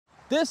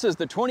This is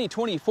the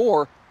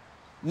 2024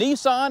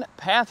 Nissan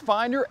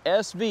Pathfinder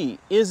SV.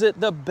 Is it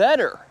the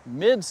better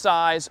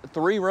mid-size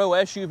three-row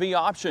SUV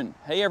option?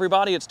 Hey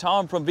everybody, it's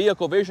Tom from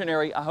Vehicle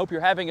Visionary. I hope you're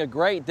having a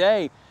great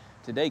day.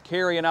 Today,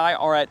 Carrie and I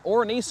are at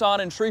Or Nissan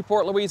in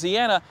Shreveport,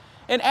 Louisiana.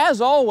 And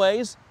as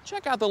always,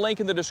 check out the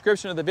link in the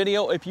description of the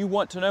video if you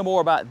want to know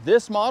more about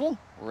this model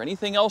or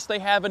anything else they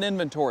have in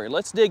inventory.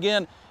 Let's dig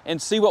in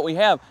and see what we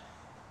have.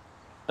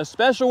 A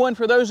special one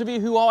for those of you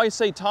who always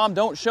say, Tom,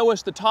 don't show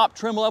us the top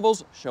trim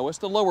levels, show us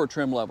the lower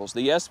trim levels.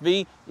 The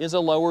SV is a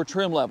lower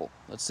trim level.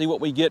 Let's see what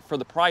we get for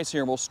the price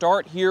here. We'll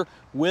start here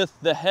with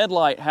the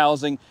headlight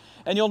housing.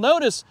 And you'll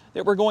notice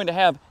that we're going to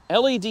have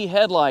LED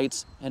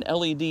headlights and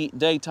LED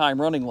daytime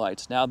running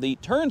lights. Now the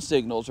turn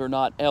signals are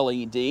not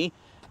LED,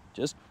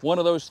 just one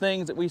of those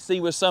things that we see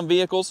with some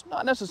vehicles.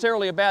 Not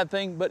necessarily a bad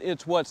thing, but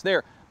it's what's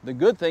there. The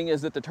good thing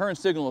is that the turn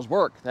signals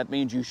work. That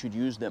means you should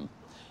use them.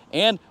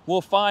 And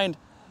we'll find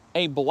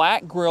a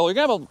black grille. You're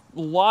gonna have a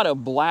lot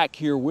of black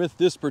here with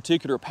this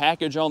particular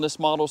package on this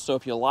model, so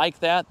if you like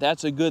that,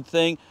 that's a good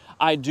thing.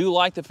 I do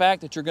like the fact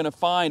that you're gonna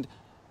find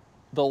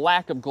the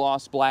lack of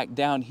gloss black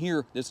down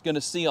here. That's gonna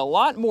see a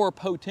lot more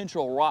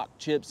potential rock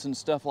chips and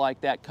stuff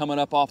like that coming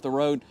up off the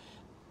road.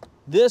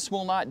 This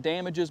will not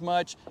damage as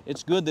much.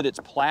 It's good that it's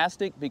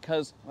plastic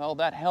because, well,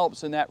 that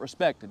helps in that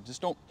respect.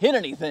 Just don't hit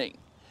anything.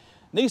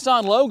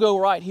 Nissan logo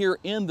right here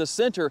in the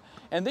center,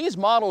 and these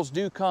models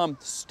do come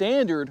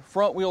standard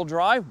front-wheel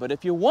drive, but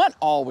if you want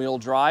all-wheel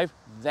drive,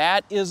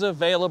 that is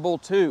available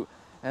too.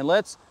 And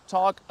let's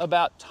talk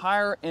about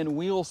tire and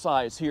wheel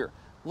size here.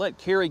 Let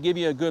Carrie give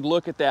you a good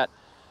look at that.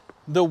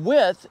 The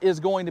width is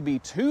going to be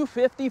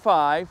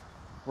 255.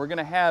 We're going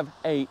to have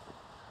a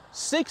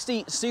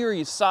 60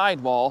 series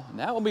sidewall, and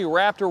that will be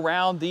wrapped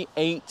around the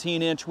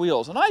 18-inch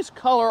wheels. A nice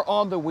color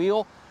on the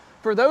wheel.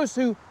 For those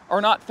who are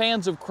not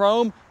fans of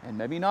chrome and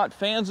maybe not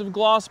fans of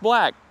gloss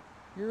black,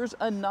 here's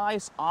a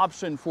nice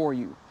option for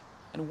you.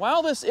 And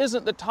while this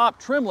isn't the top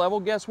trim level,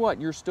 guess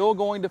what? You're still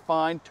going to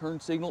find turn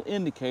signal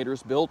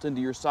indicators built into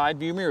your side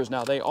view mirrors.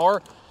 Now they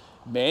are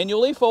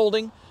manually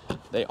folding,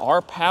 they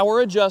are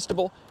power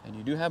adjustable, and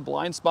you do have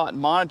blind spot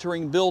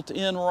monitoring built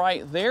in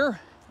right there.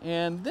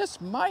 And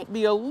this might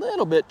be a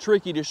little bit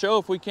tricky to show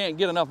if we can't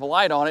get enough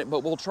light on it,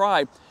 but we'll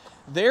try.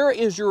 There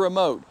is your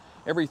remote.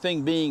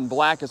 Everything being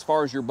black as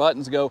far as your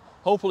buttons go.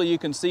 Hopefully you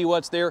can see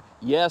what's there.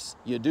 Yes,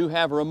 you do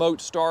have a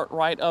remote start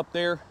right up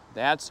there.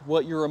 That's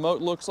what your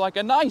remote looks like.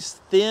 A nice,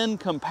 thin,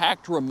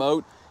 compact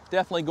remote.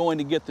 Definitely going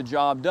to get the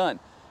job done.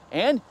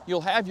 And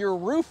you'll have your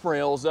roof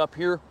rails up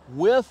here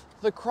with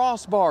the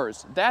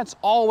crossbars. That's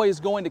always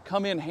going to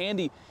come in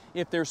handy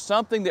if there's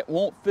something that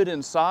won't fit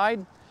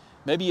inside.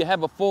 Maybe you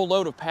have a full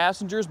load of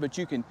passengers, but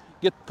you can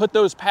put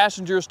those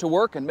passengers to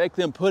work and make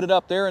them put it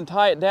up there and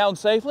tie it down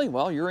safely.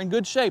 Well, you're in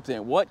good shape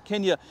then. What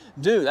can you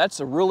do? That's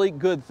a really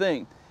good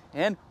thing.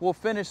 And we'll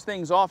finish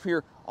things off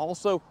here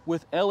also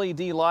with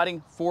LED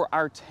lighting for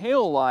our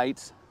tail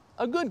lights.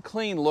 A good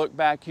clean look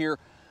back here.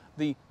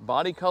 The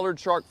body colored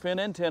shark fin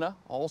antenna,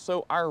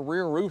 also our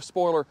rear roof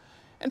spoiler.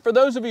 And for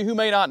those of you who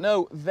may not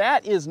know,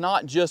 that is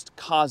not just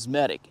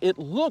cosmetic. It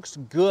looks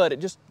good. It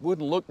just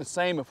wouldn't look the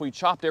same if we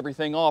chopped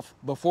everything off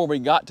before we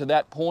got to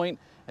that point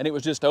and it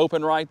was just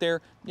open right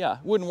there. Yeah,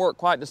 it wouldn't work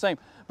quite the same.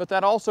 But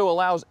that also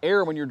allows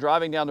air when you're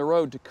driving down the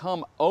road to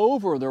come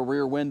over the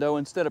rear window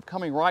instead of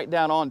coming right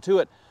down onto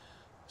it.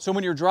 So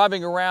when you're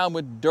driving around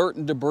with dirt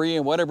and debris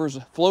and whatever's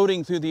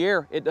floating through the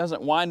air, it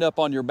doesn't wind up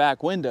on your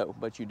back window,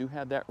 but you do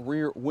have that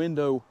rear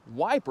window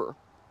wiper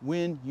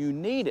when you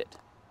need it.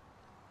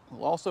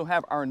 We'll also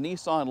have our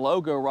Nissan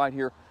logo right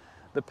here.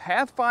 The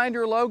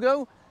Pathfinder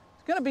logo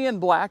is going to be in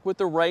black with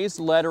the raised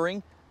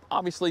lettering.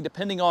 Obviously,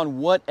 depending on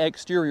what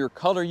exterior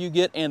color you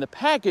get and the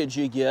package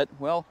you get,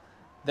 well,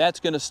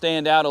 that's going to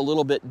stand out a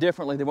little bit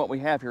differently than what we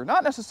have here.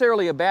 Not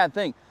necessarily a bad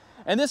thing.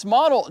 And this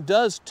model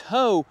does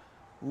tow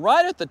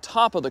right at the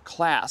top of the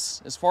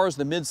class as far as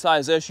the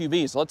mid-size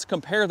SUVs. Let's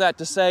compare that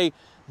to, say,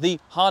 the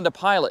Honda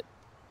Pilot.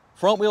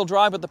 Front-wheel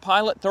drive with the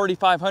Pilot,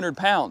 3,500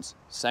 pounds.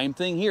 Same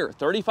thing here,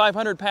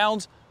 3,500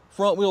 pounds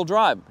front-wheel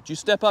drive. But you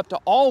step up to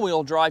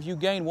all-wheel drive, you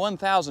gain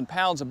 1,000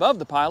 pounds above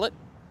the Pilot.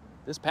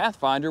 This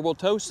Pathfinder will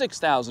tow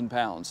 6,000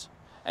 pounds.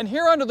 And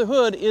here under the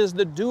hood is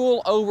the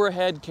dual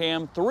overhead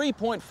cam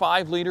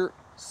 3.5 liter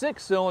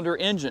 6-cylinder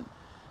engine.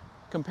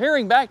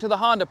 Comparing back to the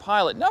Honda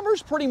Pilot,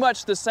 numbers pretty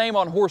much the same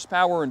on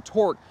horsepower and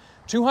torque.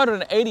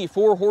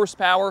 284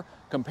 horsepower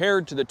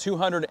compared to the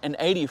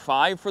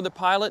 285 for the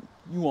Pilot.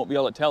 You won't be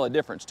able to tell a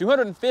difference.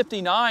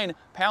 259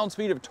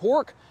 pounds-feet of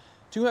torque,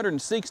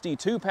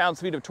 262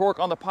 pounds-feet of torque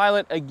on the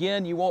Pilot.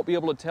 Again, you won't be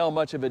able to tell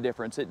much of a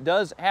difference. It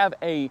does have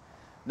a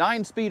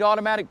 9-speed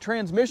automatic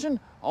transmission,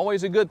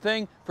 always a good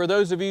thing for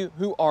those of you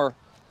who are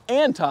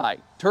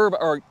anti-turbo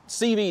or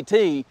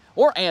CVT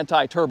or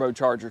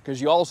anti-turbocharger,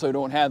 because you also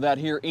don't have that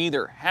here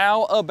either.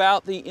 How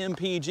about the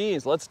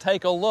MPGs? Let's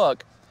take a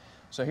look.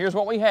 So here's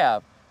what we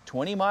have.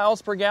 20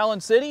 miles per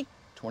gallon city,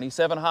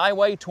 27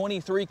 highway,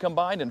 23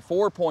 combined, and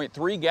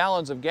 4.3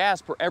 gallons of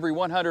gas per every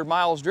 100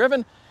 miles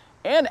driven.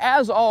 And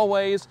as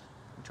always,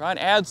 We try and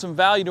add some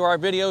value to our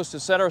videos to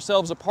set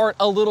ourselves apart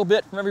a little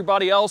bit from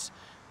everybody else.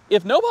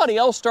 If nobody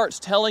else starts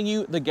telling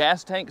you the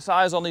gas tank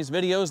size on these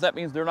videos, that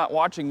means they're not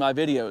watching my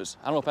videos.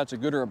 I don't know if that's a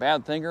good or a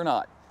bad thing or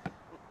not.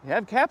 You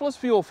have capless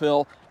fuel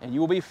fill, and you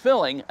will be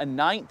filling a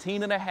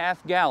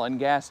 19.5-gallon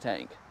gas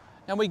tank.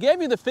 Now, we gave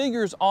you the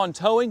figures on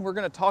towing. We're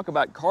going to talk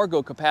about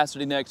cargo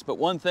capacity next, but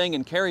one thing,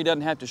 and Carrie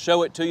doesn't have to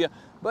show it to you,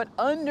 but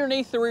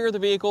underneath the rear of the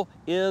vehicle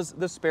is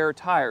the spare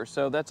tire.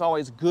 So that's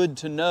always good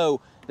to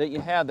know that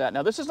you have that.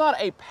 Now, this is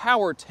not a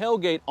power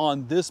tailgate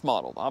on this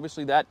model.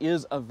 Obviously, that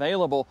is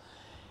available.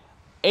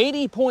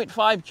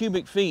 80.5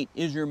 cubic feet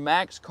is your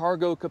max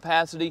cargo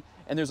capacity,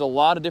 and there's a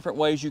lot of different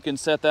ways you can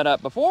set that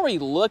up. Before we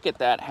look at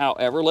that,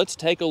 however, let's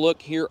take a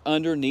look here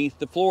underneath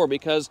the floor,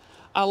 because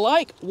I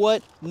like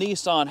what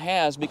Nissan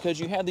has, because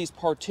you have these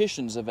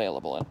partitions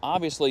available, and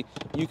obviously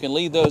you can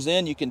leave those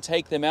in, you can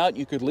take them out,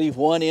 you could leave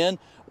one in,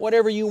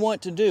 whatever you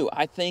want to do.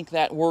 I think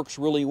that works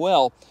really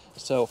well.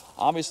 So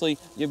obviously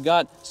you've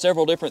got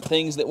several different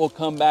things that will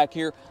come back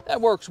here.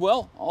 That works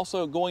well.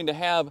 Also going to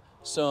have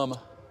some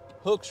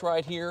hooks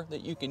right here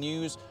that you can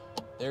use.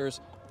 Let's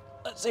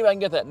see if I can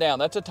get that down.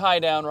 That's a tie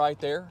down right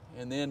there.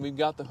 And then we've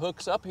got the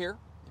hooks up here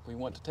if we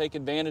want to take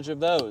advantage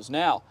of those.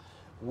 Now,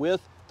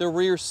 with the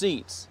rear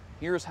seats,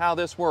 here's how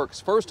this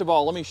works. First of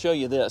all, let me show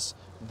you this.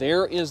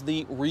 There is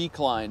the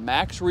recline,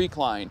 max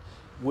recline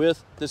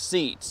with the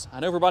seats. I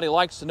know everybody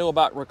likes to know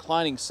about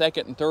reclining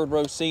second and third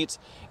row seats,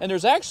 and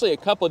there's actually a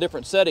couple of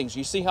different settings.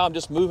 You see how I'm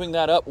just moving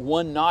that up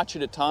one notch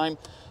at a time?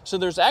 So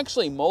there's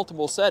actually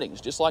multiple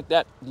settings, just like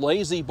that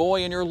lazy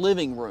boy in your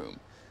living room.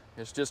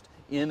 It's just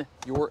in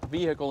your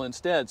vehicle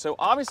instead. So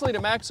obviously, to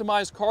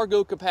maximize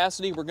cargo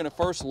capacity, we're going to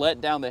first let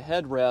down the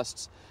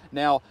headrests.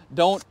 Now,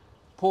 don't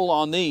pull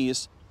on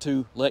these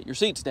to let your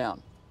seats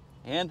down.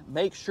 And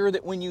make sure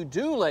that when you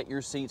do let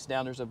your seats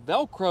down, there's a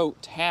Velcro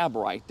tab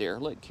right there.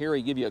 Let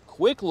Carrie give you a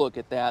quick look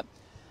at that.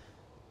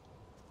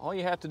 All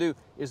you have to do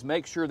is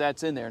make sure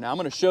that's in there. Now, I'm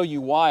going to show you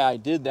why I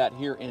did that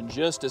here in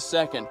just a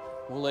second.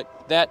 We'll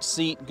let that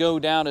seat go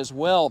down as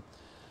well.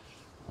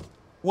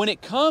 When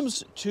it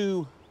comes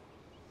to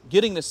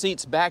getting the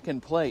seats back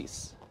in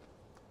place,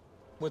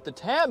 with the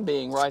tab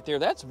being right there,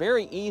 that's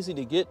very easy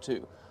to get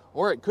to,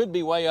 or it could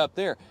be way up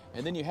there.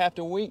 And then you have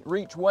to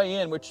reach way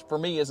in, which for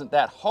me isn't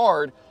that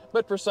hard,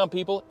 but for some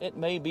people it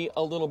may be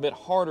a little bit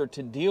harder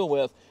to deal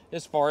with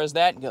as far as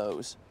that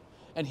goes.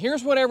 And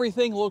here's what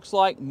everything looks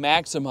like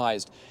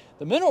maximized.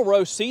 The middle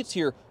row seats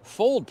here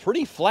fold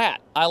pretty flat.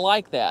 I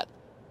like that.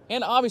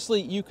 And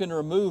obviously you can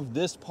remove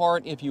this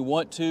part if you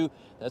want to.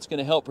 That's going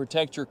to help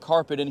protect your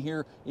carpet in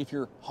here if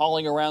you're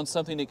hauling around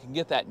something that can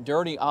get that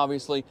dirty,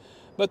 obviously.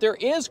 But there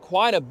is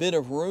quite a bit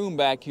of room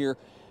back here.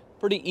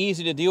 Pretty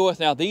easy to deal with.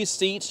 Now, these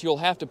seats, you'll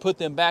have to put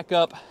them back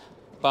up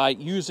by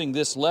using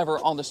this lever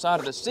on the side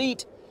of the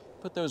seat.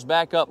 Put those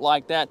back up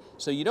like that,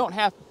 so you don't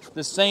have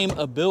the same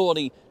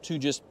ability to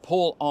just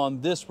pull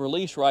on this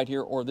release right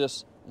here, or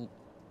this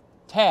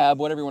tab,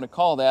 whatever you want to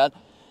call that.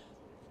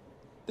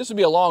 This would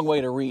be a long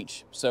way to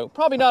reach, so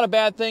probably not a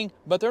bad thing,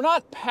 but they're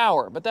not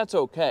power, but that's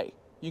okay.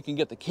 You can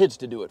get the kids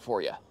to do it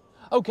for you.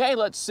 Okay,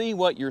 let's see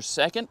what your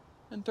second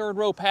and third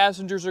row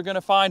passengers are going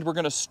to find. We're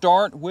going to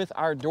start with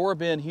our door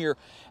bin here,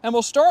 and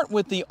we'll start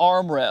with the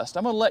armrest.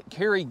 I'm going to let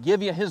Carrie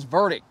give you his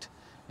verdict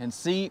and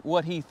see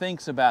what he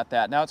thinks about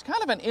that. Now, it's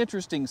kind of an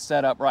interesting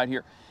setup right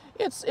here.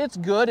 It's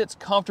good, it's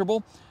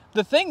comfortable.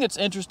 The thing that's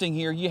interesting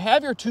here, you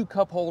have your two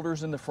cup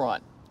holders in the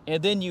front,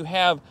 and then you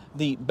have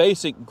the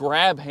basic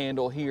grab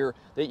handle here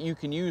that you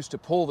can use to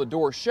pull the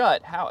door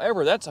shut.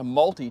 However, that's a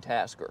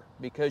multitasker,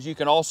 because you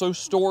can also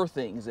store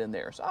things in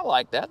there. So I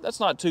like that. That's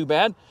not too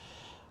bad.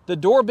 The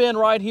door bin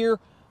right here,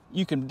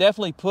 you can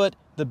definitely put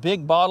the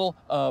big bottle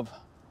of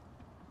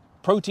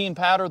protein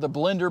powder, the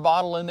blender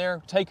bottle in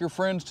there. Take your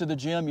friends to the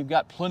gym. You've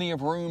got plenty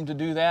of room to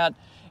do that.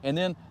 And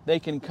then they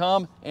can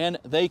come and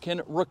they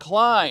can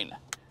recline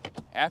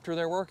after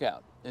their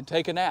workout and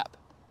take a nap.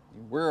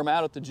 You wear them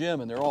out at the gym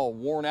and they're all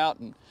worn out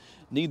and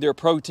need their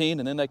protein,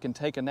 and then they can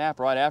take a nap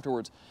right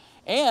afterwards.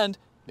 And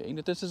being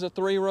that this is a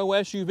three-row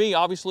SUV,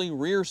 obviously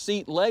rear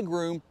seat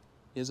legroom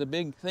is a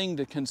big thing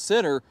to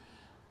consider.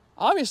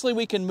 Obviously,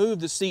 we can move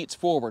the seats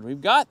forward.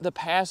 We've got the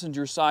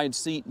passenger side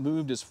seat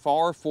moved as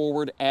far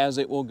forward as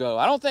it will go.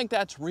 I don't think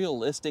that's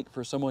realistic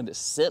for someone to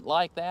sit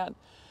like that,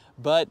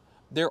 but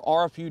there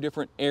are a few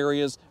different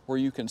areas where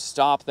you can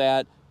stop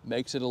that.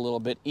 Makes it a little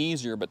bit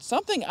easier. But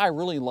something I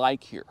really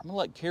like here, I'm going to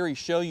let Carrie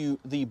show you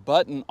the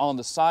button on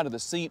the side of the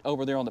seat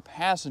over there on the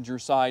passenger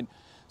side.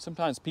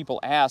 Sometimes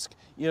people ask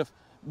if,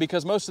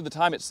 because most of the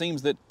time it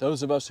seems that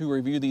those of us who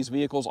review these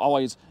vehicles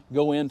always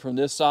go in from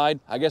this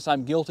side. I guess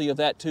I'm guilty of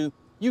that too.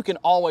 You can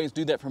always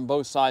do that from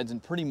both sides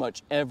in pretty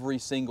much every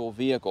single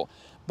vehicle.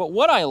 But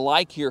what I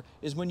like here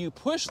is when you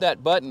push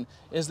that button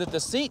is that the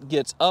seat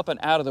gets up and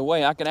out of the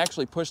way. I can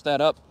actually push that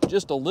up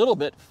just a little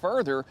bit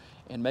further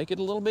and make it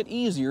a little bit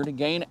easier to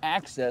gain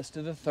access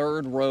to the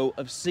third row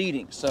of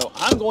seating. So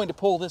I'm going to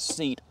pull this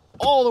seat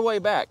all the way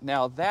back.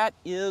 Now that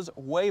is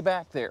way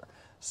back there.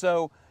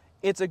 So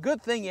it's a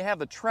good thing you have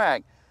the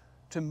track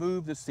to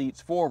move the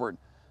seats forward.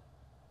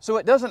 So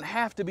it doesn't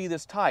have to be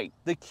this tight.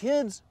 The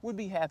kids would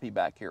be happy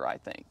back here, I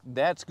think.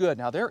 That's good.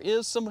 Now there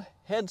is some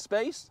head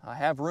space. I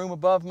have room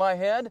above my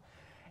head.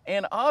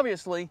 And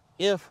obviously,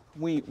 if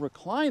we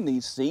recline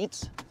these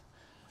seats,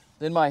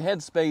 then my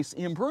head space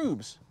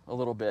improves a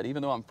little bit,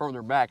 even though I'm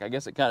further back. I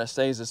guess it kind of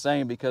stays the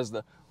same because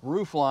the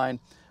roof line,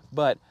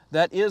 but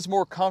that is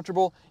more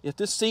comfortable. If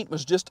this seat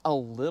was just a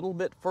little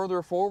bit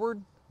further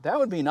forward, that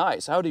would be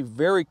nice. I would be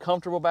very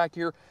comfortable back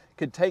here.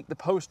 Could take the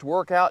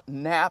post-workout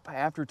nap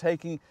after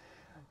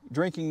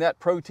drinking that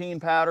protein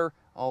powder,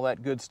 all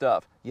that good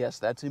stuff. Yes,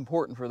 that's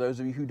important for those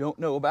of you who don't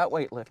know about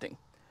weightlifting.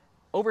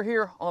 Over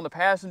here on the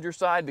passenger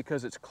side,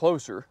 because it's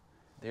closer,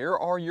 there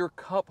are your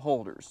cup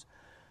holders.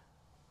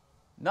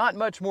 Not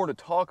much more to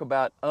talk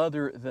about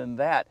other than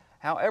that.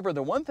 However,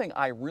 the one thing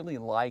I really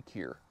like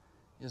here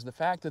is the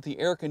fact that the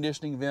air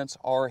conditioning vents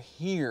are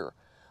here.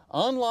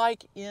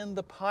 Unlike in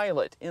the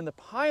Pilot. In the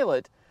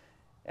Pilot,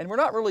 and we're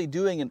not really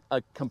doing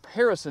a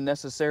comparison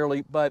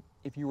necessarily, but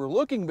if you were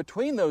looking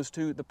between those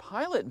two, the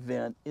Pilot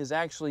vent is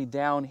actually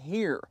down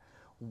here.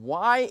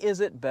 Why is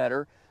it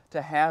better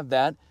to have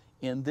that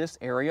in this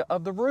area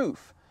of the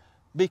roof?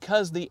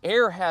 Because the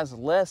air has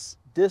less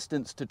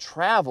distance to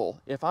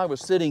travel. If I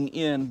was sitting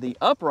in the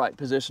upright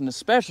position,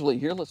 especially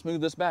here, let's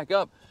move this back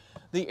up,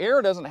 the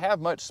air doesn't have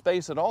much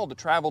space at all to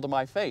travel to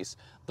my face.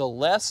 The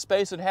less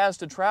space it has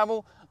to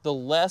travel, the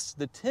less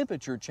the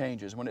temperature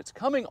changes. When it's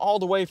coming all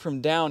the way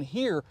from down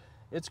here,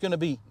 it's going to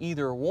be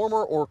either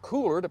warmer or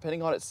cooler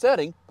depending on its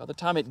setting. By the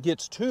time it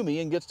gets to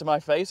me and gets to my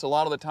face, a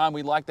lot of the time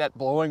we like that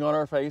blowing on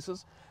our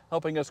faces,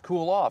 helping us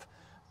cool off.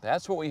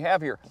 That's what we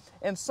have here.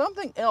 And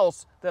something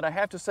else that I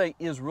have to say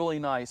is really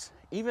nice,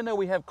 even though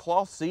we have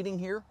cloth seating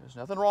here, there's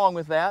nothing wrong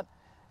with that.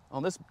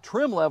 On this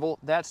trim level,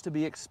 that's to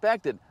be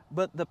expected.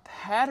 But the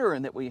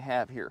pattern that we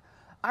have here,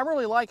 I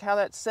really like how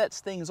that sets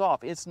things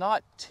off. It's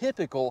not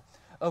typical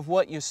of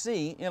what you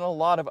see in a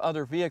lot of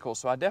other vehicles.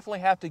 So I definitely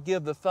have to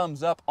give the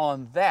thumbs up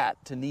on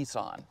that to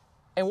Nissan.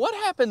 And what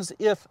happens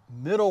if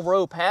middle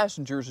row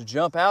passengers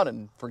jump out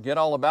and forget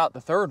all about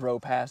the third row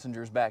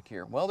passengers back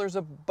here? Well, there's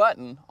a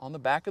button on the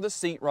back of the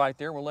seat right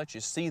there. We'll let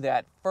you see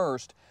that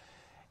first.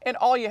 And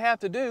all you have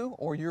to do,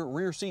 or your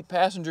rear seat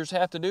passengers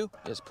have to do,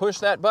 is push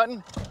that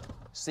button.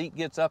 Seat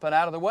gets up and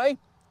out of the way.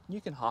 You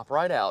can hop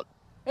right out.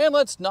 And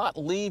let's not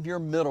leave your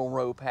middle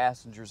row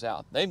passengers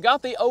out. They've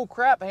got the oh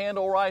crap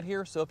handle right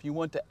here, so if you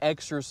want to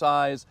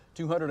exercise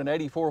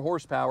 284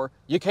 horsepower,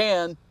 you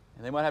can.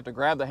 And they might have to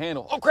grab the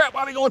handle. Oh crap,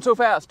 why are they going so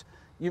fast?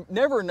 You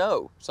never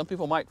know. Some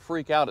people might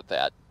freak out at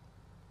that.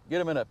 Get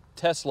them in a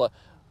Tesla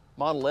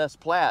Model S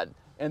Plaid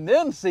and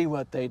then see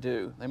what they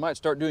do. They might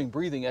start doing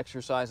breathing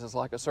exercises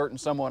like a certain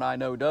someone I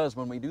know does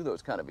when we do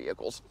those kind of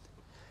vehicles.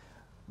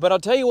 But I'll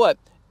tell you what,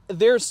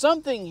 there's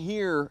something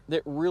here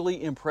that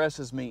really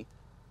impresses me,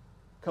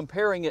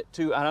 comparing it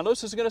to, and I know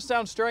this is going to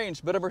sound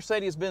strange, but a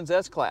Mercedes-Benz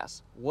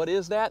S-Class. What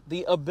is that?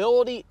 The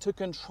ability to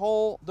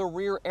control the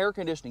rear air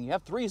conditioning. You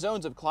have 3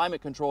 zones of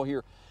climate control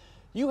here.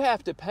 You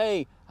have to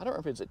pay, I don't know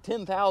if it's at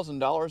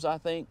 $10,000, I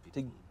think.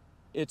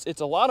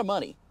 It's a lot of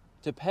money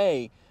to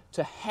pay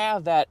to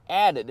have that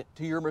added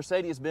to your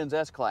Mercedes-Benz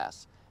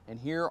S-Class. And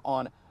here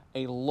on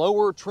a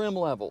lower trim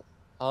level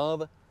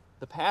of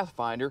the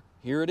Pathfinder,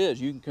 here it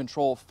is. You can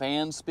control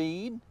fan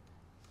speed,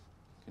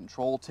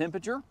 control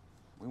temperature.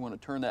 We want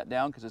to turn that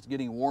down because it's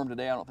getting warm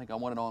today. I don't think I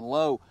want it on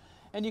low.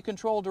 And you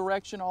control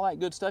direction, all that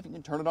good stuff. You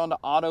can turn it on to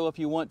auto if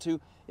you want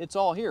to. It's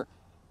all here.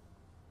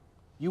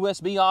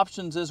 USB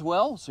options as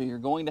well, so you're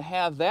going to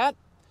have that.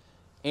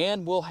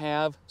 And we'll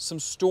have some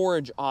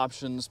storage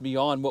options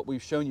beyond what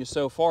we've shown you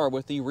so far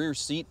with the rear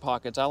seat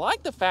pockets. I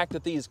like the fact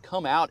that these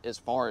come out as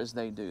far as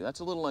they do.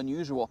 That's a little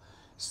unusual.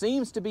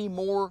 Seems to be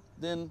more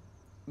than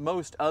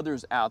most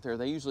others out there.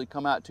 They usually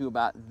come out to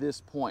about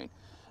this point.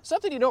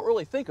 Something you don't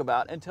really think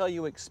about until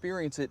you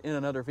experience it in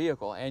another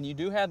vehicle. And you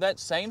do have that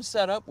same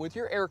setup with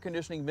your air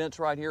conditioning vents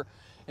right here.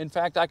 In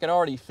fact, I can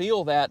already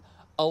feel that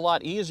a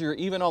lot easier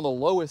even on the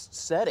lowest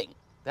setting.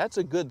 That's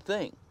a good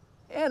thing.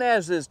 And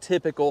as is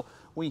typical,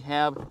 we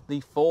have the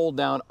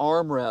fold-down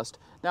armrest.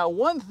 Now,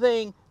 one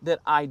thing that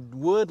I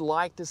would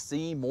like to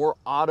see more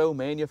auto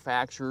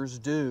manufacturers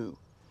do,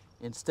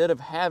 instead of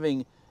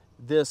having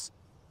this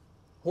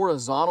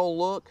horizontal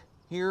look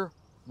here,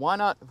 why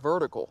not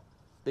vertical?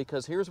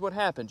 Because here's what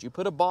happens. You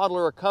put a bottle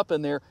or a cup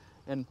in there,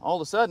 and all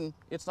of a sudden,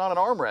 it's not an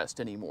armrest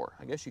anymore.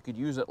 I guess you could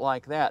use it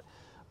like that.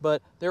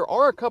 But there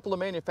are a couple of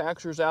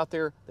manufacturers out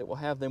there that will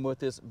have them with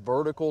this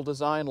vertical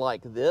design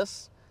like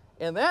this.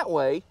 And that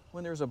way,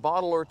 when there's a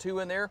bottle or two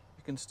in there,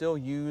 you can still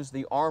use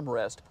the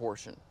armrest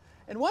portion.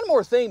 And one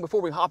more thing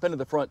before we hop into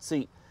the front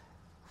seat.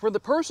 For the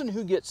person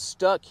who gets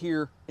stuck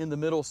here in the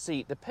middle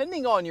seat,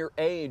 depending on your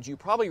age, you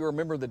probably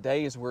remember the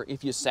days where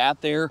if you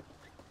sat there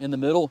in the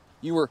middle,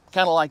 you were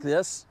kind of like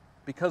this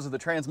because of the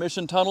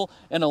transmission tunnel,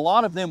 and a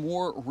lot of them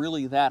weren't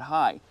really that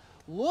high.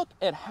 Look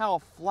at how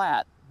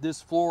flat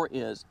this floor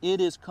is. It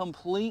is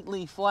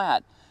completely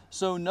flat,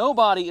 so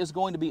nobody is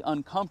going to be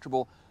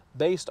uncomfortable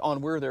based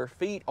on where their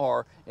feet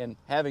are and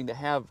having to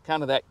have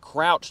kind of that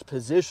crouched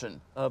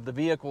position of the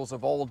vehicles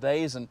of old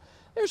days. And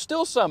There's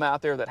still some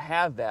out there that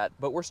have that,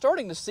 but we're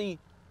starting to see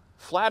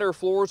flatter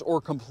floors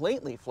or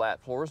completely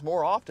flat floors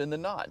more often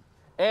than not.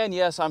 And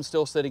yes, I'm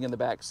still sitting in the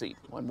back seat.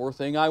 One more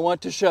thing I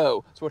want to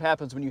show. It's what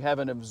happens when you have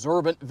an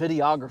observant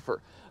videographer.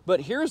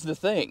 But here's the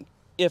thing.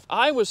 If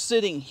I was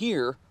sitting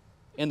here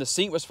and the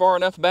seat was far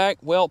enough back,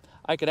 well,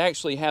 I could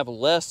actually have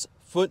less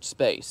foot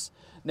space.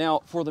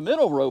 Now, for the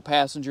middle row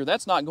passenger,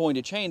 that's not going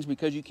to change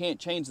because you can't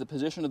change the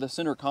position of the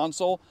center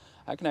console.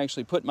 I can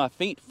actually put my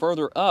feet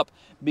further up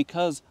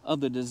because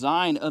of the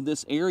design of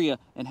this area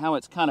and how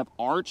it's kind of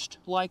arched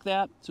like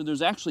that. So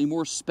there's actually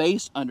more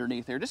space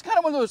underneath there. Just kind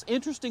of one of those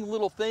interesting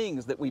little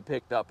things that we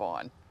picked up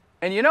on.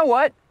 And you know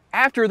what?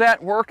 After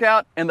that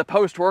workout and the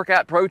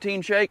post-workout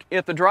protein shake,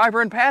 if the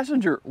driver and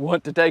passenger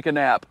want to take a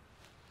nap,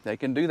 they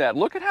can do that.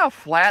 Look at how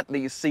flat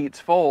these seats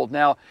fold.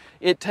 Now,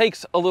 it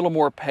takes a little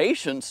more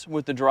patience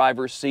with the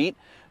driver's seat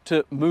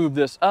to move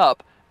this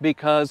up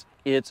because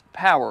it's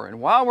power. And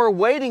while we're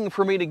waiting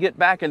for me to get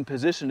back in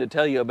position to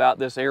tell you about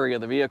this area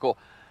of the vehicle,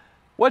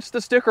 what's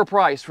the sticker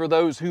price for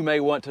those who may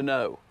want to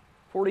know?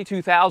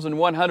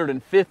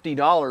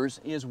 $42,150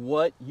 is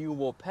what you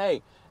will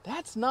pay.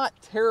 That's not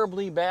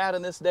terribly bad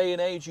in this day and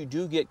age. You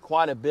do get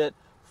quite a bit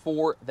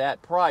for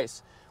that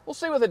price. We'll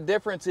see what the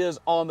difference is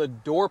on the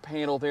door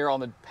panel there on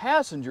the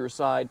passenger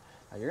side.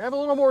 Now you're gonna have a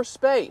little more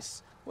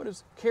space. What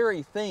does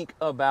Kerry think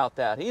about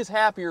that? He's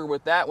happier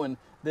with that one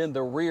than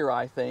the rear,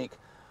 I think.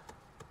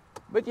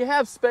 But you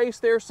have space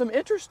there, some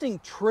interesting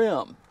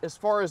trim as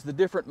far as the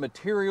different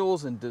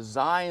materials and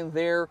design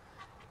there.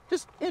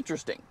 Just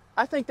interesting.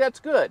 I think that's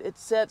good. It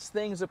sets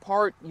things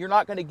apart. You're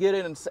not going to get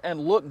in and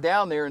look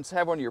down there and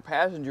have one of your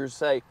passengers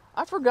say,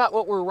 I forgot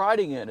what we're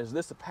riding in. Is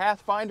this a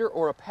Pathfinder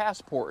or a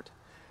Passport?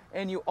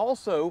 And you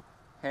also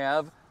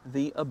have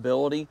the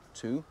ability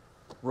to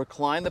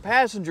recline the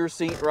passenger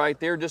seat right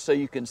there just so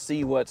you can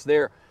see what's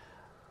there.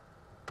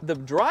 The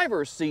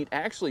driver's seat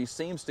actually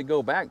seems to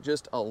go back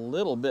just a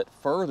little bit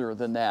further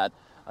than that.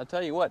 I'll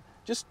tell you what,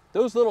 just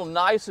those little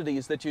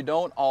niceties that you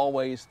don't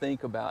always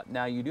think about.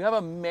 Now, you do have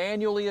a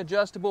manually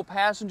adjustable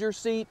passenger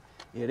seat.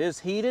 It is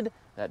heated.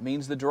 That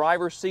means the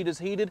driver's seat is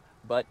heated,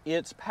 but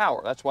it's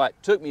power. That's why it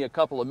took me a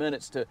couple of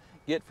minutes to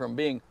get from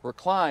being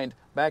reclined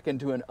back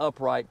into an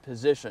upright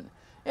position.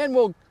 And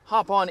we'll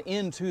hop on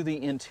into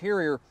the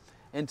interior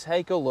and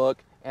take a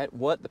look at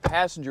what the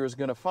passenger is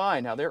going to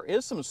find. Now, there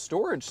is some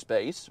storage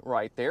space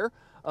right there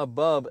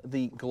above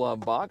the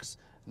glove box.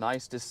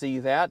 Nice to see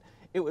that.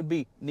 It would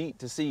be neat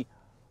to see,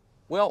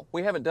 well,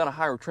 we haven't done a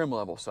higher trim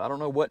level, so I don't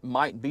know what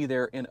might be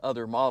there in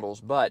other models,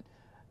 but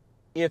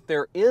if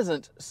there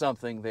isn't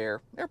something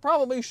there, there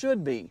probably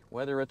should be,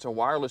 whether it's a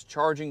wireless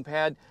charging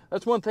pad.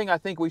 That's one thing I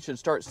think we should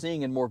start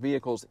seeing in more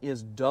vehicles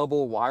is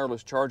double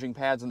wireless charging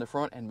pads in the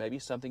front and maybe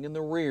something in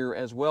the rear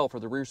as well for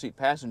the rear seat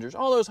passengers.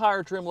 All those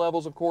higher trim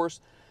levels, of course.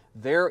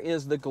 There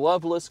is the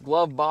gloveless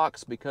glove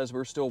box because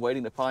we're still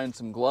waiting to find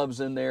some gloves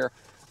in there.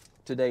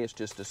 Today it's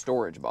just a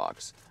storage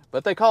box,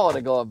 but they call it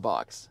a glove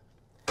box.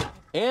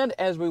 And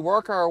as we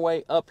work our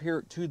way up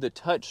here to the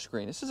touch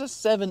screen, this is a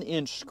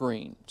 7-inch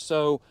screen.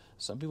 So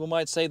some people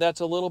might say that's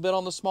a little bit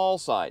on the small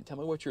side. Tell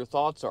me what your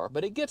thoughts are,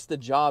 but it gets the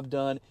job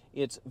done.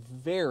 It's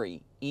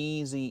very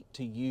easy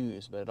to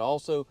use, but it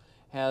also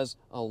has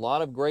a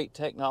lot of great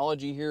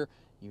technology here.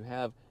 You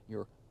have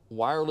your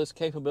wireless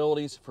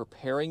capabilities for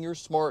pairing your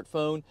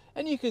smartphone,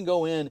 and you can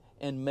go in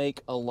and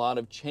make a lot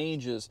of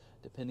changes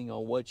depending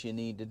on what you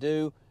need to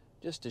do.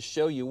 Just to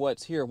show you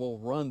what's here, we'll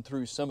run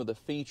through some of the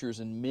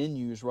features and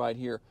menus right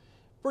here.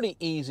 Pretty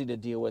easy to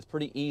deal with,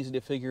 pretty easy to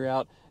figure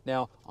out.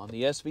 Now, on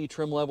the SV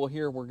trim level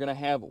here, we're going to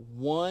have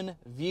one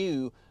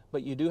view,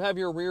 but you do have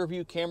your rear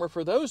view camera.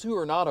 For those who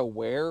are not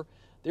aware,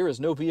 there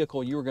is no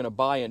vehicle you're going to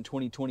buy in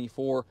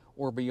 2024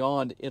 or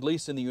beyond, at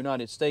least in the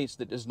United States,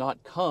 that does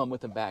not come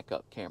with a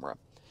backup camera.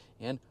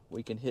 And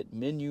we can hit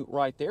menu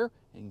right there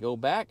and go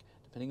back,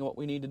 depending on what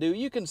we need to do.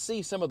 You can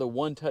see some of the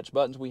one-touch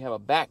buttons. We have a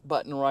back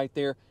button right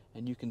there,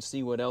 and you can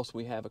see what else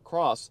we have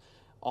across.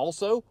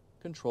 Also,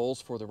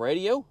 controls for the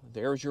radio.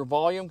 There's your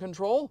volume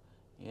control.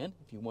 And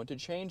if you want to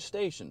change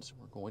stations,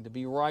 we're going to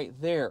be right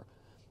there.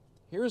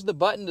 Here's the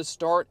button to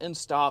start and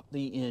stop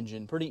the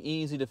engine. Pretty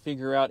easy to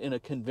figure out in a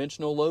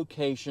conventional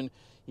location.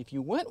 If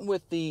you went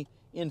with the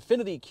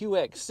Infiniti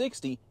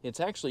QX60,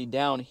 it's actually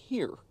down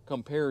here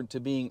compared to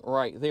being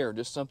right there.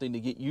 Just something to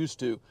get used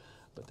to,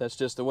 but that's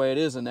just the way it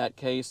is in that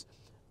case.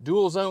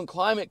 Dual zone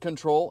climate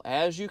control,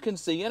 as you can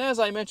see, and as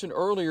I mentioned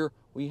earlier,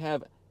 we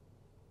have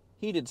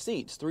heated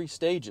seats, 3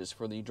 stages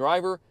for the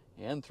driver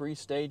and 3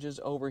 stages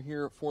over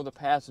here for the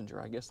passenger.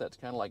 I guess that's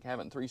kind of like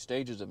having 3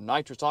 stages of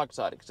nitrous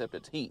oxide, except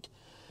it's heat.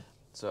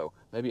 So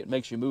maybe it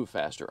makes you move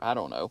faster, I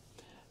don't know.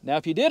 Now,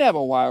 if you did have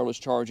a wireless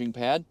charging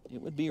pad,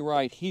 it would be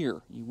right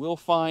here. You will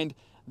find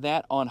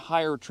that on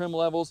higher trim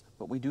levels,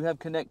 but we do have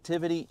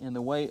connectivity in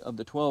the way of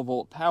the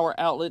 12-volt power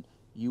outlet,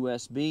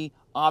 USB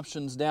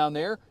options down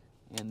there,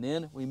 and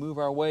then we move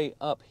our way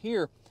up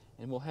here,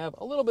 and we'll have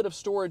a little bit of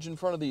storage in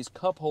front of these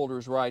cup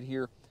holders right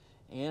here,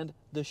 and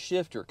the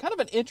shifter. Kind of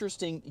an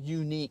interesting,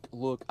 unique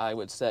look, I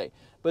would say,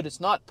 but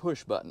it's not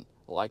push button.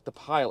 like the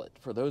Pilot.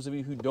 For those of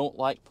you who don't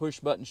like push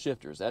button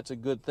shifters, that's a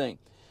good thing.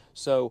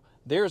 So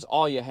there's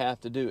all you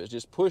have to do is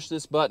just push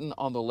this button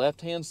on the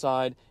left hand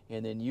side,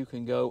 and then you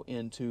can go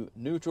into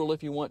neutral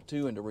if you want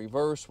to, into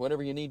reverse,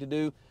 whatever you need to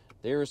do.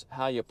 There's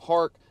how you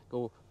park.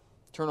 Go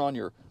turn on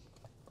your,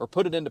 or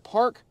put it into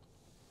park,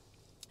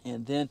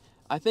 and then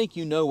I think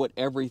you know what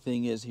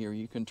everything is here.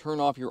 You can turn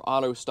off your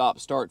auto stop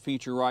start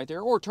feature right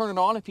there, or turn it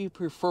on if you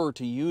prefer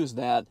to use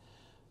that.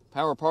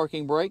 Power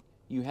parking brake,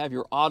 you have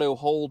your auto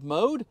hold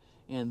mode,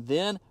 and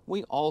then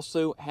we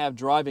also have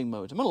driving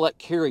modes. I'm going to let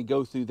Carrie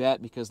go through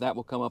that because that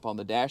will come up on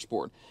the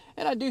dashboard.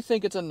 And I do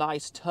think it's a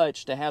nice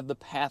touch to have the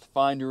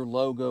Pathfinder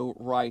logo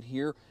right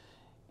here.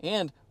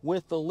 And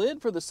with the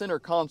lid for the center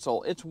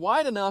console, it's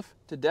wide enough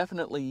to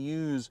definitely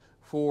use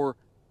for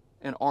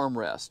an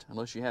armrest,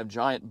 unless you have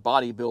giant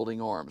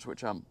bodybuilding arms,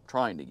 which I'm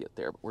trying to get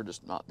there, but we're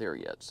just not there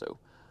yet. So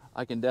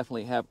I can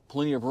definitely have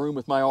plenty of room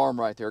with my arm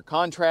right there.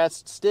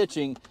 Contrast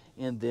stitching,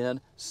 and then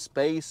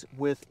space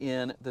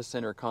within the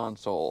center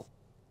console.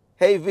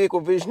 Hey, Vehicle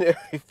Visionary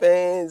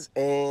fans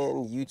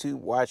and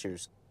YouTube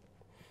watchers.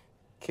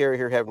 Carrie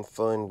here having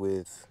fun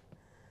with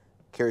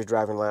Carrie's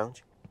Driving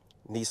Lounge.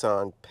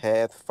 Nissan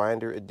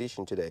Pathfinder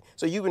edition today.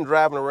 So you've been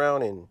driving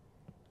around in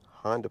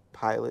Honda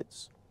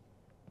Pilots,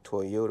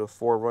 Toyota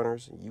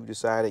 4Runners, and you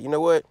decided, you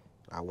know what?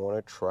 I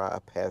want to try a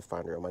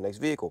Pathfinder on my next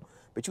vehicle.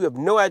 But you have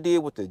no idea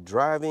what the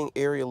driving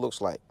area looks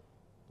like.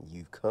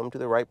 You've come to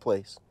the right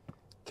place.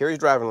 Carrie's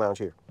Driving Lounge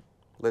here.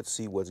 Let's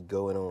see what's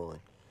going on.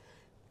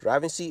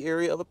 Driving seat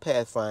area of a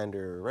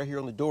Pathfinder. Right here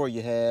on the door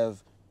you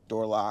have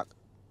door lock,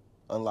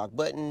 unlock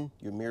button,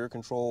 your mirror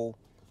control,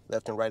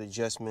 left and right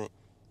adjustment,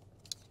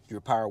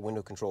 your power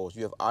window controls.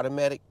 You have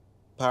automatic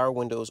power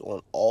windows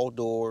on all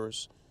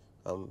doors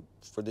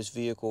for this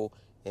vehicle,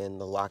 and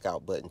the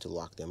lockout button to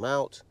lock them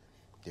out.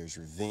 There's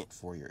your vent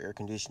for your air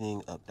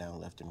conditioning, up, down,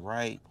 left, and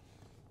right.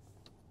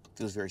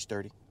 Feels very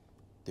sturdy.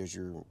 There's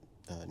your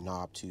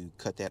knob to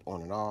cut that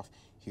on and off.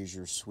 Here's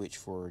your switch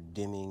for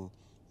dimming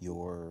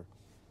your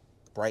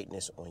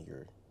brightness on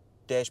your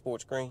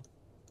dashboard screen.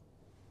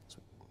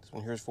 This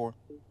one here is for.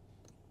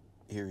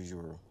 Here's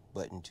your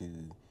button to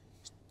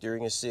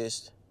steering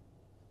assist.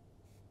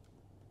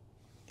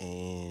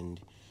 And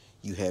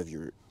you have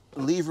your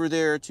lever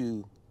there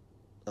to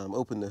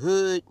open the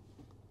hood.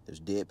 There's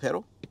dead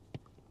pedal,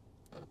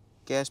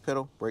 gas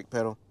pedal, brake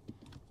pedal.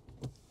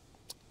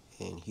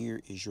 And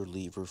here is your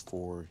lever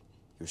for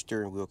your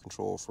steering wheel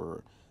control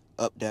for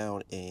up,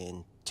 down,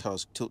 and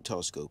tilt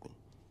telescoping.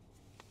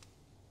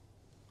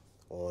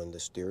 On the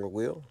steering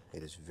wheel,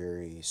 it is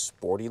very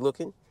sporty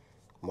looking,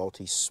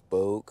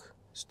 multi-spoke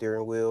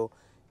steering wheel,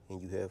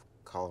 and you have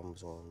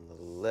columns on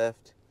the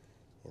left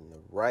and the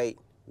right.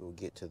 We'll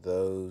get to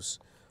those.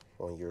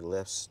 On your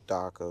left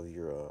stock of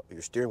your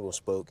steering wheel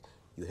spoke,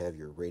 you have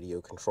your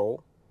radio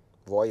control,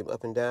 volume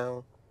up and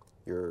down,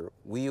 your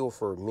wheel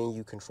for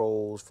menu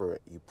controls, for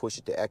you push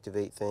it to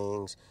activate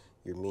things,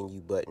 your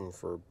menu button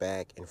for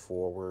back and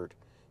forward,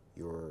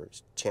 your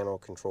channel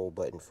control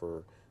button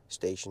for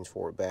stations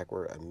forward,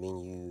 backward, a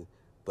menu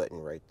button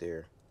right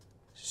there.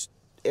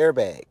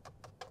 Airbag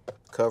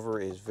cover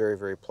is very,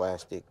 very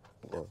plastic.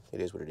 You know, it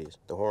is what it is.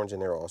 The horn's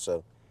in there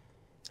also.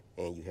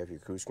 And you have your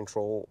cruise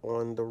control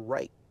on the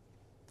right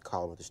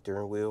column of the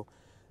steering wheel.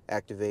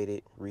 Activate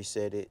it,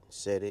 reset it,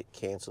 set it,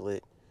 cancel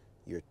it.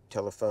 Your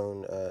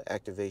telephone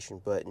activation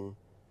button.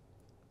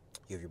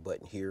 You have your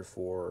button here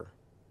for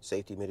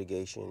safety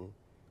mitigation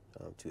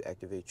to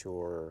activate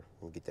your,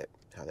 let me get that,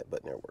 how that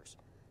button there works.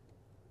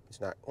 It's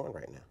not on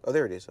right now. Oh,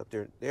 there it is, up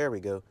there. There we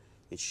go.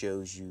 It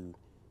shows you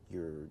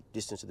your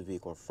distance of the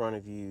vehicle in front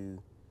of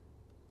you.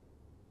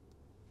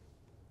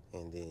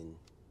 And then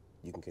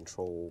you can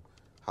control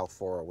how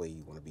far away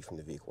you want to be from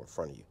the vehicle in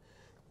front of you.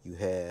 You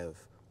have,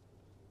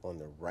 on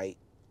the right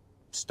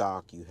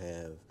stock, you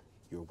have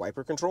your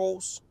wiper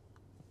controls,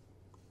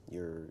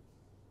 your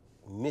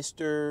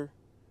mister,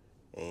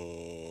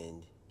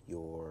 and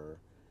your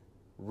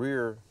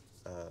rear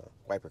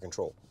wiper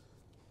control.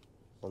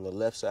 On the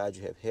left side,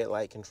 you have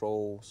headlight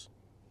controls,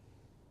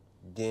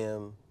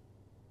 dim,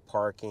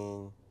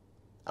 parking.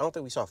 I don't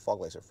think we saw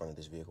fog lights in front of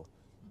this vehicle.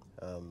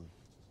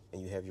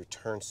 And you have your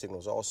turn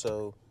signals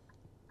also.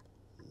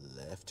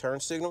 Left turn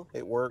signal,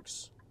 it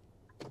works.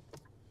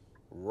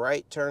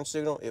 Right turn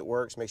signal, it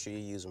works. Make sure you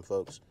use them,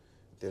 folks.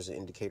 There's an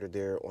indicator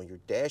there on your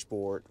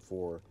dashboard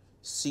for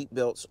seat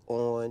belts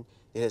on.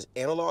 It has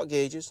analog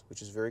gauges,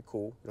 which is very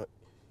cool. You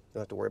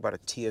don't have to worry about a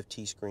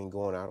TFT screen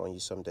going out on you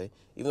someday.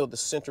 Even though the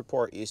center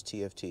part is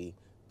TFT,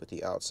 but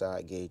the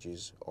outside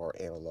gauges are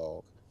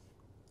analog.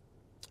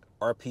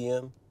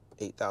 RPM,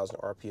 8,000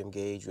 RPM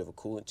gauge. You have a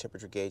coolant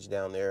temperature gauge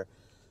down there.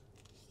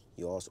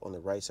 You also, on the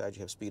right side,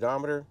 you have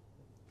speedometer,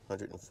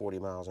 140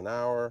 miles an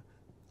hour.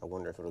 I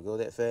wonder if it'll go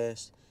that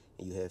fast.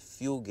 And you have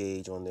fuel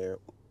gauge on there.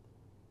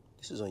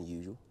 This is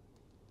unusual.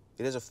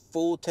 It has a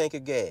full tank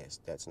of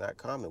gas. That's not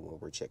common when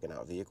we're checking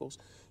out vehicles.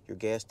 Your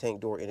gas tank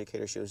door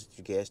indicator shows that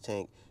your gas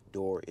tank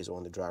door is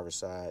on the driver's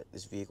side.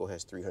 This vehicle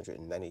has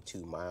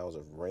 392 miles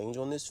of range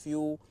on this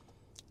fuel.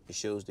 It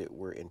shows that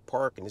we're in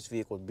park, and this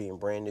vehicle, being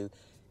brand new,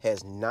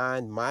 has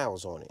 9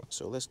 miles on it.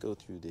 So let's go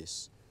through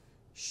this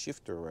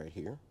shifter right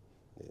here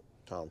that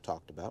Tom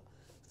talked about.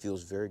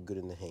 Feels very good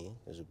in the hand.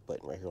 There's a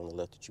button right here on the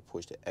left that you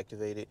push to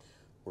activate it.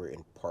 We're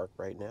in park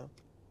right now.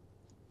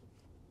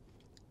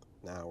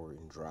 Now we're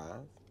in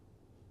drive.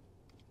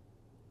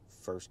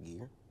 First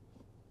gear.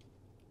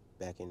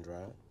 Back in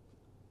drive.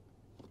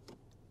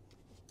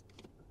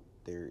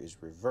 There is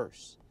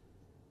reverse.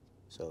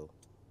 So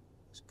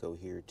let's go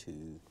here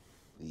to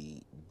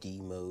the D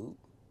mode,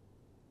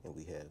 and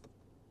we have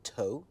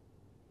tow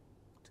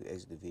to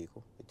exit the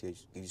vehicle. It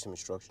gives you some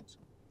instructions.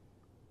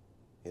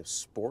 We have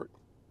sport,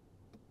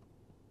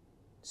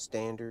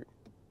 standard,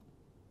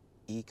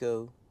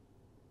 eco,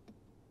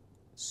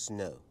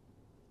 snow.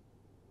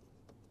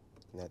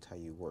 And that's how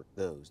you work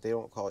those. They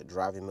don't call it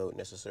driving mode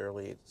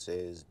necessarily. It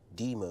says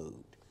D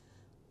mode.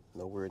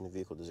 Nowhere in the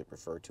vehicle does it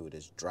refer to it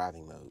as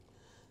driving mode.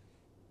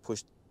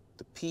 Push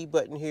the P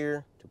button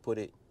here to put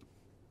it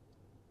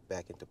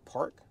back into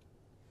park.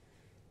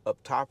 Up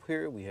top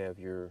here, we have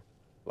your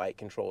light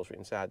controls for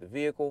inside the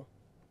vehicle.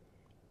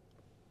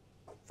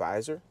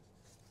 Visor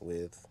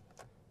with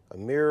a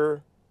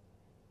mirror,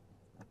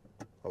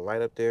 a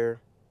light up there.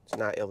 It's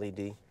not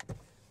LED.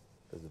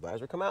 Does the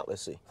visor come out?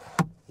 Let's see.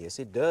 Yes,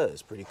 it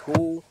does. Pretty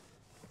cool.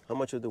 How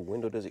much of the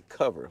window does it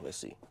cover? Let's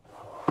see.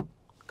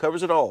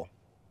 Covers it all.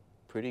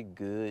 Pretty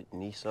good,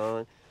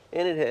 Nissan.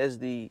 And it has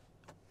the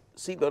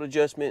seatbelt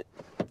adjustment.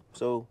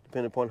 So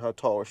depending upon how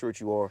tall or short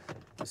you are,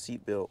 the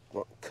seatbelt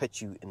won't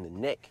cut you in the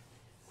neck.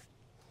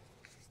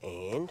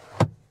 And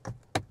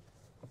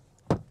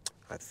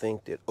I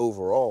think that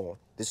overall,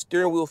 the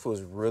steering wheel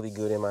feels really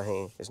good in my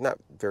hand. It's not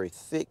very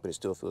thick, but it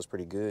still feels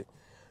pretty good.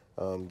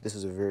 This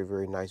is a very,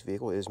 very nice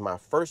vehicle. It is my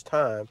first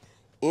time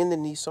in the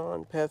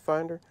Nissan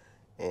Pathfinder,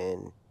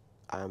 and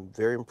I'm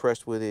very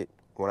impressed with it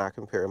when I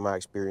compare my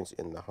experience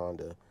in the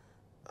Honda.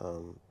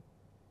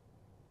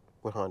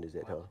 What Honda is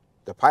that, huh?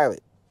 The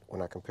Pilot.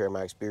 When I compare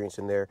my experience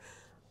in there,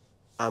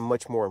 I'm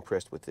much more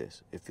impressed with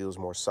this. It feels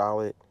more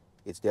solid.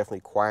 It's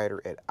definitely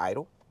quieter at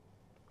idle.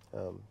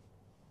 In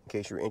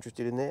case you're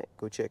interested in that,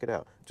 go check it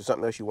out. If there's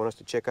something else you want us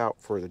to check out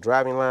for the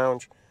driving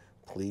lounge,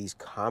 please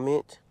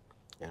comment,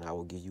 and I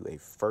will give you a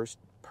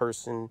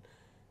first-person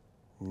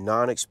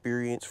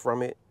non-experience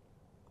from it,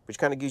 which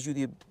kind of gives you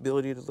the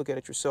ability to look at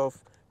it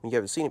yourself when you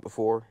haven't seen it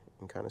before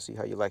and kind of see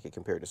how you like it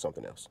compared to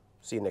something else.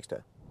 See you next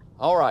time.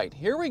 All right,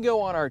 here we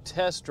go on our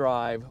test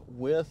drive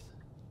with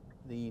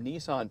the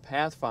Nissan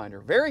Pathfinder.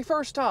 Very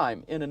first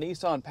time in a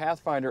Nissan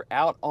Pathfinder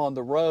out on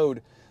the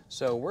road.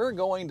 So we're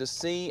going to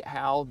see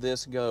how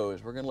this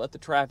goes. We're going to let the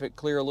traffic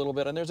clear a little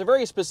bit, and there's a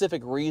very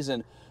specific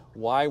reason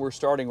why we're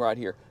starting right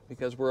here,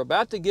 because we're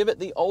about to give it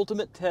the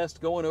ultimate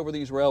test going over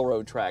these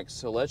railroad tracks.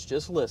 So let's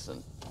just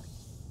listen.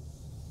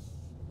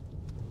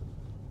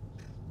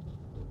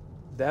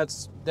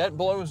 That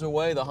blows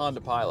away the Honda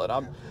Pilot.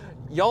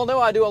 Y'all know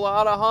I do a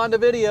lot of Honda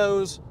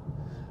videos,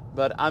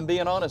 but I'm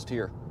being honest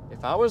here.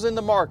 If I was in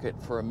the market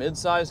for a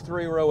midsize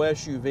 3-row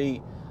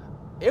SUV,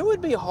 it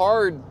would be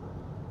hard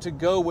to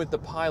go with the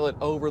Pilot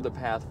over the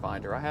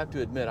Pathfinder. I have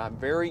to admit, I'm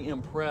very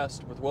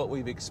impressed with what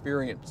we've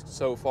experienced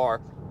so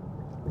far.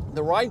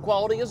 The ride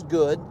quality is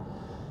good.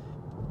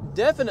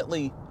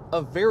 Definitely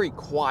a very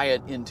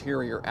quiet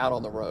interior out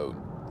on the road.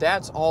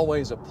 That's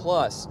always a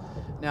plus.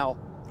 Now,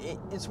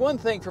 it's one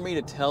thing for me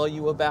to tell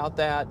you about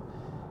that.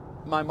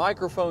 My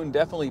microphone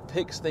definitely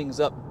picks things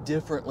up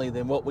differently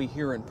than what we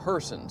hear in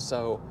person,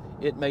 so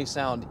it may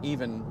sound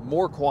even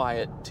more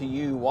quiet to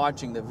you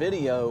watching the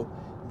video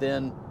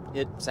than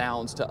it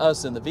sounds to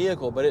us in the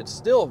vehicle, but it's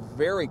still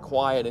very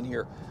quiet in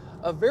here.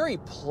 A very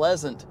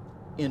pleasant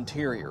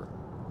interior.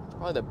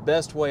 Probably the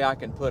best way I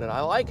can put it.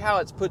 I like how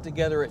it's put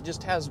together. It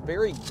just has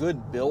very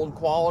good build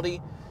quality.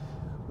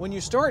 When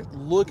you start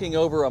looking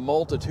over a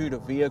multitude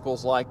of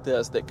vehicles like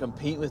this that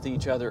compete with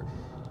each other,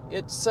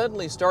 it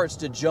suddenly starts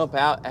to jump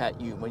out at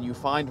you when you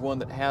find one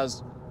that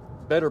has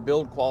better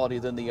build quality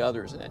than the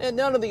others. And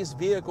none of these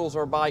vehicles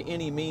are by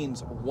any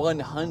means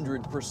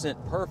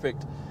 100%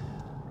 perfect.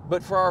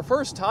 But for our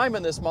first time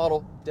in this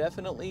model,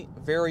 definitely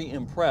very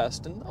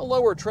impressed. And a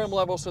lower trim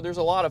level, so there's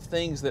a lot of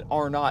things that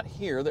are not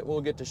here that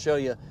we'll get to show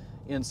you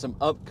in some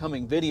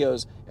upcoming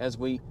videos as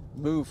we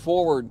move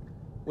forward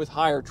with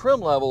higher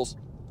trim levels.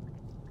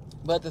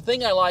 But the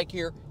thing I like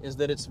here is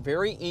that it's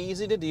very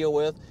easy to deal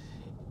with.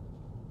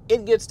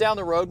 It gets down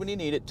the road when you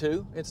need it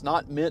to. It's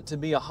not meant to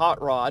be a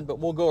hot rod, but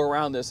we'll go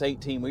around this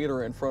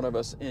 18-wheeler in front of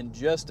us in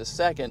just a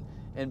second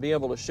and be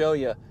able to show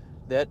you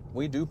that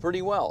we do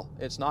pretty well.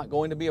 It's not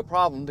going to be a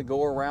problem to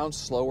go around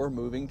slower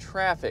moving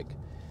traffic.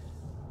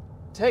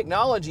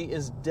 Technology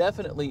is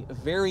definitely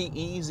very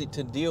easy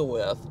to deal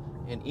with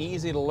and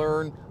easy to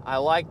learn. I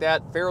like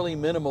that, fairly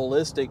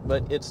minimalistic,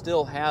 but it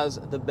still has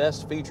the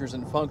best features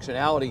and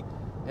functionality.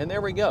 And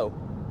there we go.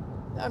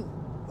 I'm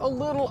a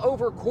little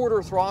over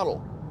quarter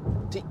throttle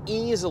to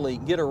easily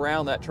get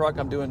around that truck.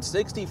 I'm doing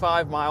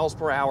 65 miles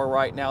per hour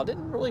right now.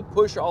 Didn't really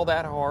push all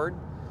that hard.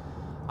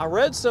 I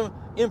read some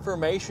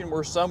information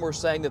where some were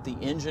saying that the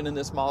engine in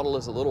this model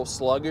is a little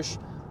sluggish.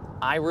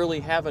 I really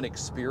haven't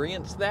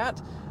experienced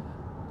that.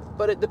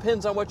 but it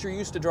depends on what you're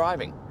used to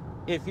driving.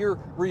 If you're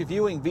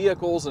reviewing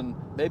vehicles and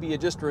maybe you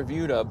just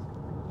reviewed a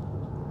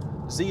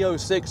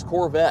Z06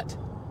 Corvette,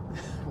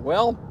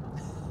 well,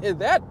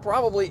 that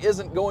probably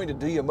isn't going to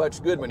do you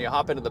much good when you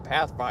hop into the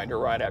Pathfinder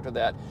right after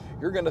that.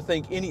 You're going to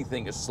think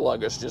anything is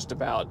sluggish just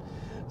about.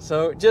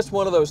 So just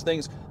one of those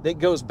things that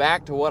goes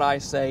back to what I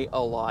say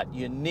a lot.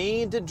 You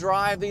need to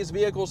drive these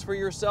vehicles for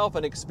yourself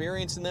and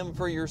experiencing them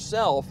for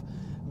yourself,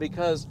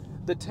 because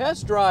the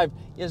test drive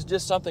is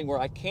just something where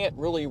I can't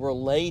really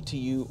relay to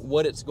you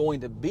what it's going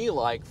to be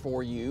like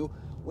for you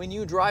when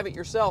you drive it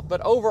yourself.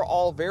 But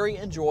overall, very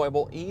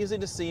enjoyable, easy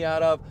to see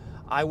out of.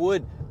 I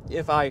would,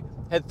 if I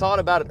had thought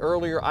about it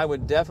earlier, I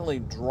would definitely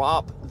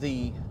drop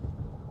the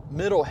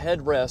middle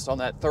headrest on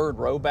that third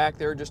row back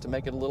there just to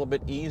make it a little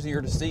bit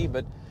easier to see.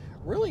 But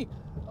really,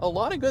 a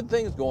lot of good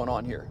things going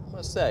on here, I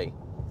must say.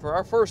 For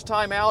our first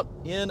time out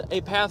in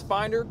a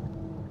Pathfinder,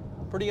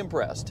 pretty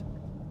impressed.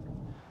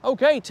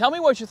 Okay, tell me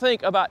what you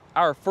think about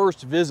our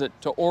first visit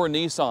to Orr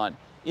Nissan.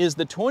 Is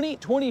the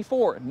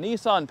 2024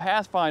 Nissan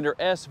Pathfinder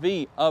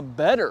SV a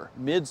better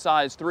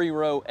mid-size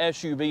three-row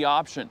SUV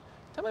option?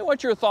 Tell me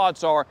what your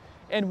thoughts are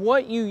and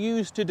what you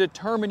use to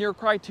determine your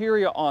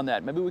criteria on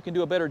that. Maybe we can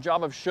do a better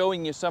job of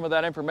showing you some of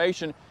that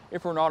information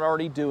if we're not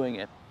already doing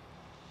it.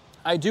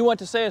 I do want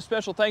to say a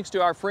special thanks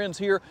to our friends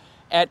here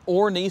at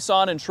Orr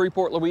Nissan in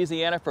Shreveport,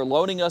 Louisiana for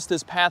loaning us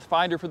this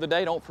Pathfinder for the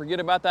day. Don't forget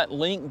about that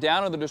link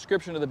down in the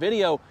description of the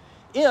video.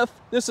 If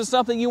this is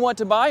something you want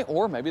to buy,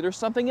 or maybe there's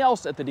something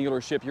else at the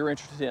dealership you're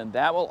interested in,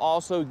 that will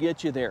also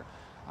get you there.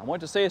 I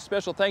want to say a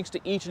special thanks to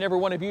each and every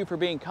one of you for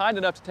being kind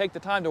enough to take the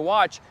time to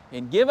watch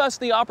and give us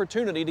the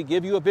opportunity to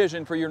give you a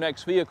vision for your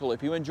next vehicle.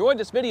 If you enjoyed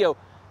this video,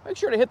 make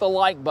sure to hit the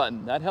like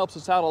button. That helps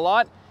us out a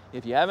lot.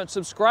 If you haven't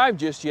subscribed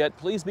just yet,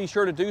 please be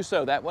sure to do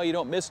so. That way you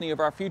don't miss any of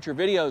our future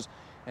videos.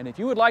 And if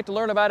you would like to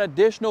learn about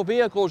additional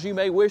vehicles you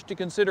may wish to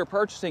consider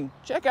purchasing,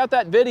 check out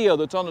that video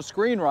that's on the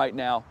screen right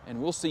now,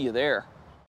 and we'll see you there.